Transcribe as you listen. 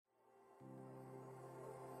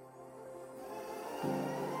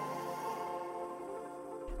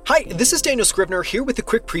Hi, this is Daniel Scribner here with a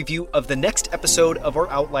quick preview of the next episode of our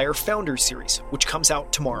Outlier Founders series, which comes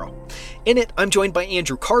out tomorrow. In it, I'm joined by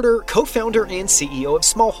Andrew Carter, co-founder and CEO of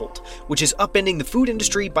Smallhold, which is upending the food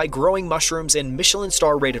industry by growing mushrooms in Michelin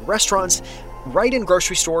star-rated restaurants, right in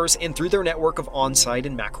grocery stores, and through their network of on-site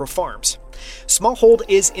and macro farms. Smallhold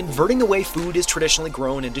is inverting the way food is traditionally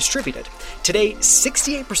grown and distributed. Today,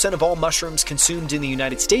 68% of all mushrooms consumed in the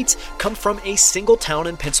United States come from a single town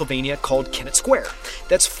in Pennsylvania called Kennett Square.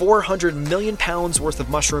 That's 400 million pounds worth of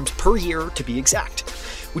mushrooms per year, to be exact.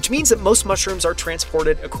 Which means that most mushrooms are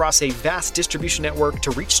transported across a vast distribution network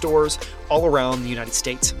to reach stores all around the United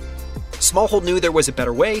States. Smallhold knew there was a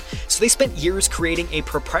better way, so they spent years creating a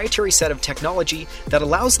proprietary set of technology that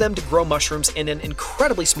allows them to grow mushrooms in an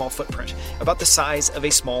incredibly small footprint, about the size of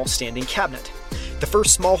a small standing cabinet. The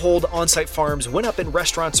first Smallhold on-site farms went up in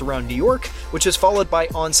restaurants around New York, which was followed by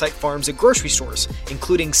on-site farms at grocery stores,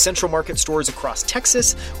 including Central Market stores across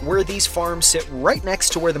Texas, where these farms sit right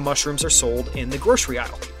next to where the mushrooms are sold in the grocery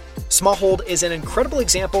aisle. Smallhold is an incredible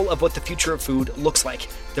example of what the future of food looks like.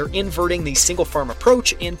 They're inverting the single farm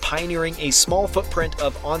approach and pioneering a small footprint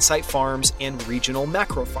of on-site farms and regional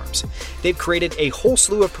macro farms. They've created a whole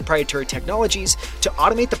slew of proprietary technologies to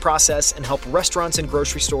automate the process and help restaurants and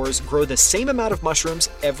grocery stores grow the same amount of mushrooms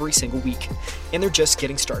every single week. And they're just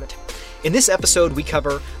getting started. In this episode, we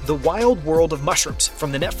cover the wild world of mushrooms,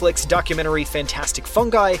 from the Netflix documentary Fantastic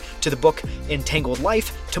Fungi to the book Entangled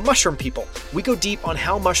Life to Mushroom People. We go deep on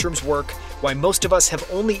how mushrooms work, why most of us have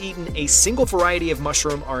only eaten a single variety of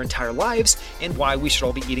mushroom our entire lives, and why we should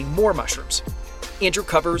all be eating more mushrooms. Andrew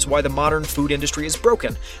covers why the modern food industry is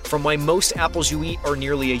broken, from why most apples you eat are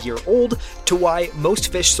nearly a year old, to why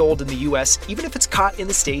most fish sold in the US, even if it's caught in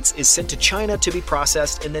the States, is sent to China to be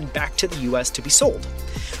processed and then back to the US to be sold.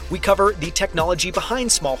 We cover the technology behind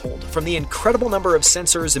Smallhold, from the incredible number of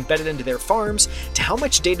sensors embedded into their farms, to how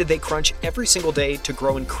much data they crunch every single day to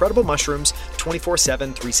grow incredible mushrooms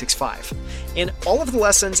 24/7, 365. And all of the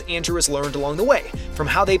lessons Andrew has learned along the way, from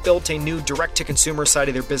how they built a new direct-to-consumer side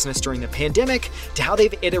of their business during the pandemic, to how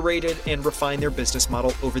they've iterated and refined their business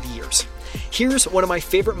model over the years. Here's one of my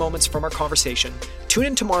favorite moments from our conversation. Tune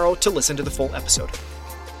in tomorrow to listen to the full episode.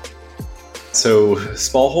 So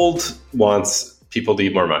Smallhold wants people to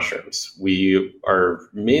eat more mushrooms. We are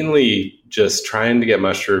mainly just trying to get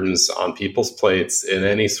mushrooms on people's plates in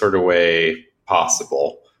any sort of way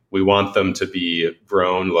possible. We want them to be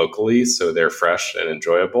grown locally so they're fresh and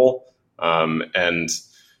enjoyable. And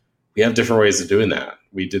we have different ways of doing that.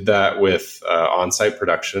 We did that with on-site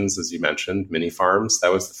productions, as you mentioned, mini farms.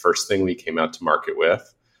 That was the first thing we came out to market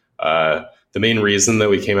with. The main reason that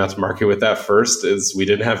we came out to market with that first is we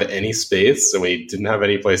didn't have any space and we didn't have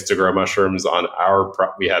any place to grow mushrooms on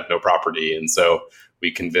we had no property. And so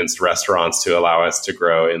we convinced restaurants to allow us to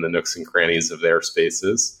grow in the nooks and crannies of their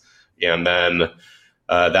spaces. And then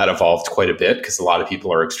that evolved quite a bit because a lot of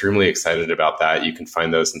people are extremely excited about that. You can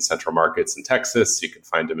find those in Central Markets in Texas. You can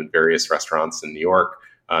find them in various restaurants in New York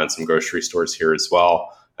and some grocery stores here as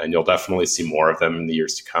well. And you'll definitely see more of them in the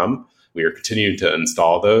years to come. We are continuing to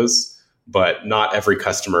install those. But not every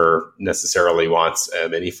customer necessarily wants a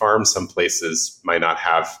mini farm. Some places might not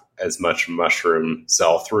have as much mushroom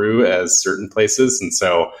sell-through as certain places. And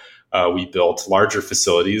so we built larger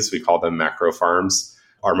facilities. We call them macro farms.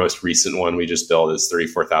 Our most recent one we just built is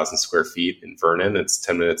 34,000 square feet in Vernon. It's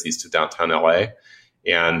 10 minutes east of downtown LA.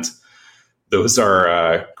 And those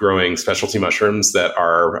are growing specialty mushrooms that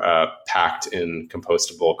are packed in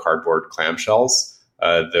compostable cardboard clamshells.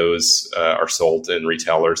 Those are sold in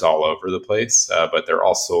retailers all over the place, but they're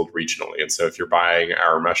all sold regionally. And so if you're buying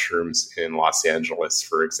our mushrooms in Los Angeles,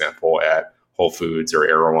 for example, at Whole Foods or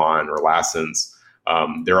Erewhon or Lassen's,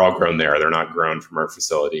 they're all grown there. They're not grown from our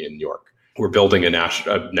facility in New York. We're building a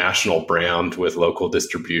national brand with local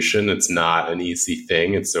distribution. It's not an easy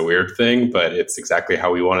thing. It's a weird thing, but it's exactly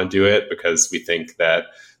how we want to do it because we think that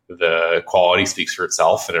the quality speaks for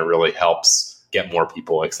itself and it really helps get more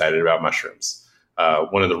people excited about mushrooms.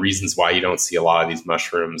 One of the reasons why you don't see a lot of these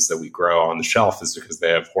mushrooms that we grow on the shelf is because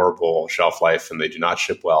they have horrible shelf life and they do not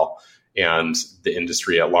ship well. And the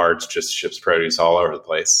industry at large just ships produce all over the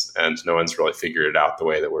place. And no one's really figured it out the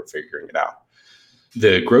way that we're figuring it out.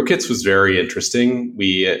 The grow kits was very interesting.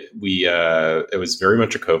 It was very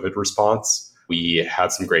much a COVID response. We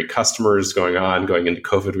had some great customers going into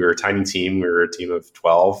COVID. We were a tiny team. We were a team of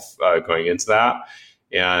 12 going into that.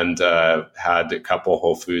 And had a couple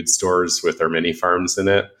Whole Foods stores with our mini farms in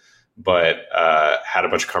it, but had a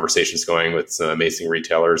bunch of conversations going with some amazing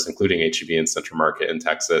retailers, including H-E-B and Central Market in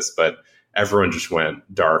Texas. But everyone just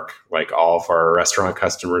went dark. Like all of our restaurant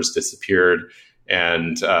customers disappeared.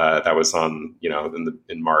 And that was on,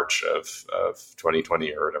 in March of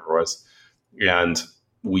 2020 or whatever it was. And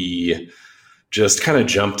we just kind of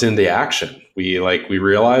jumped into action. We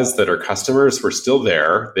realized that our customers were still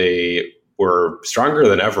there. They were stronger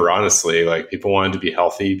than ever, honestly. Like, people wanted to be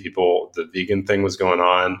healthy. The vegan thing was going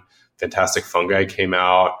on. Fantastic Fungi came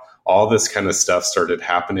out. All this kind of stuff started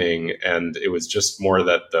happening. And it was just more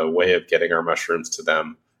that the way of getting our mushrooms to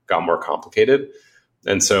them got more complicated.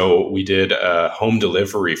 And so we did a home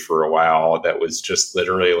delivery for a while that was just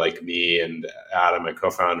literally like me and Adam, my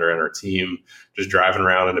co-founder, and our team just driving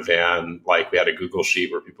around in a van. Like, we had a Google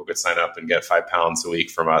sheet where people could sign up and get 5 pounds a week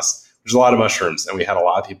from us, which is a lot of mushrooms. And we had a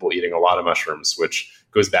lot of people eating a lot of mushrooms, which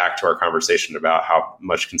goes back to our conversation about how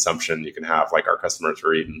much consumption you can have. Like, our customers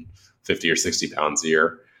were eating 50 or 60 pounds a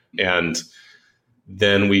year. And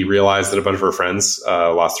then we realized that a bunch of our friends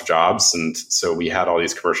lost their jobs. And so we had all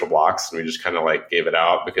these commercial blocks, and we just kind of gave it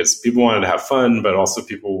out because people wanted to have fun, but also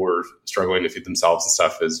people were struggling to feed themselves and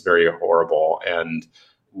stuff is very horrible. And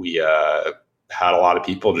we had a lot of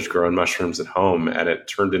people just growing mushrooms at home, and it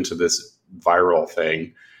turned into this viral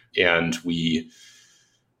thing. And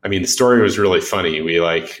the story was really funny.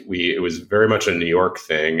 It was very much a New York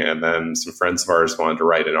thing. And then some friends of ours wanted to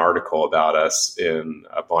write an article about us in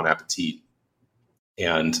Bon Appetit.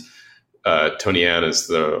 And Tony Ann is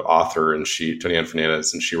the author, and Tony Ann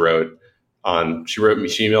Fernandez, and she emailed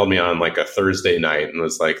me on a Thursday night and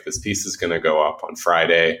was like, this piece is going to go up on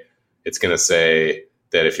Friday. It's going to say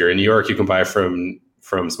that if you're in New York, you can buy from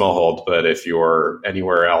Smallhold, but if you're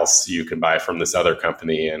anywhere else, you can buy from this other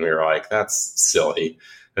company. And we were like, that's silly.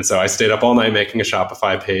 And so I stayed up all night making a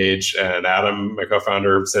Shopify page, and Adam, my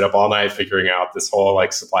co-founder, stayed up all night figuring out this whole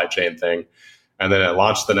supply chain thing. And then it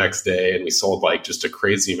launched the next day, and we sold just a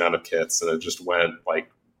crazy amount of kits, and it just went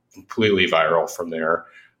completely viral from there.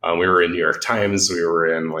 We were in New York Times, we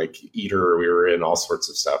were in Eater, we were in all sorts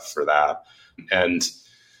of stuff for that. And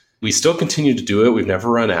we still continue to do it. We've never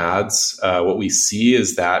run ads. What we see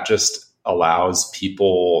is that just allows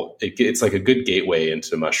people, it's like a good gateway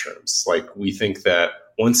into mushrooms. We think that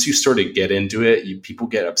once you sort of get into it, people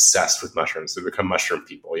get obsessed with mushrooms. They become mushroom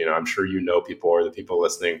people. I'm sure people, or the people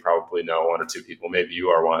listening probably know one or two people, maybe you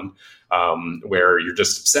are one, where you're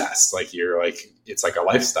just obsessed. It's like a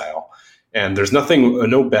lifestyle. And there's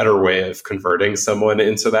no better way of converting someone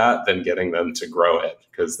into that than getting them to grow it,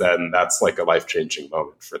 because then that's a life-changing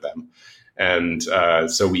moment for them. And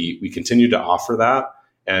so we continue to offer that.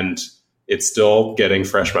 And it's still getting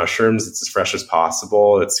fresh mushrooms. It's as fresh as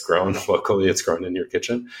possible. It's grown locally. It's grown in your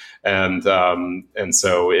kitchen. And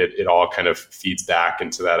so it all kind of feeds back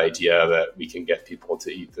into that idea that we can get people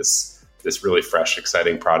to eat this really fresh,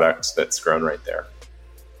 exciting product that's grown right there.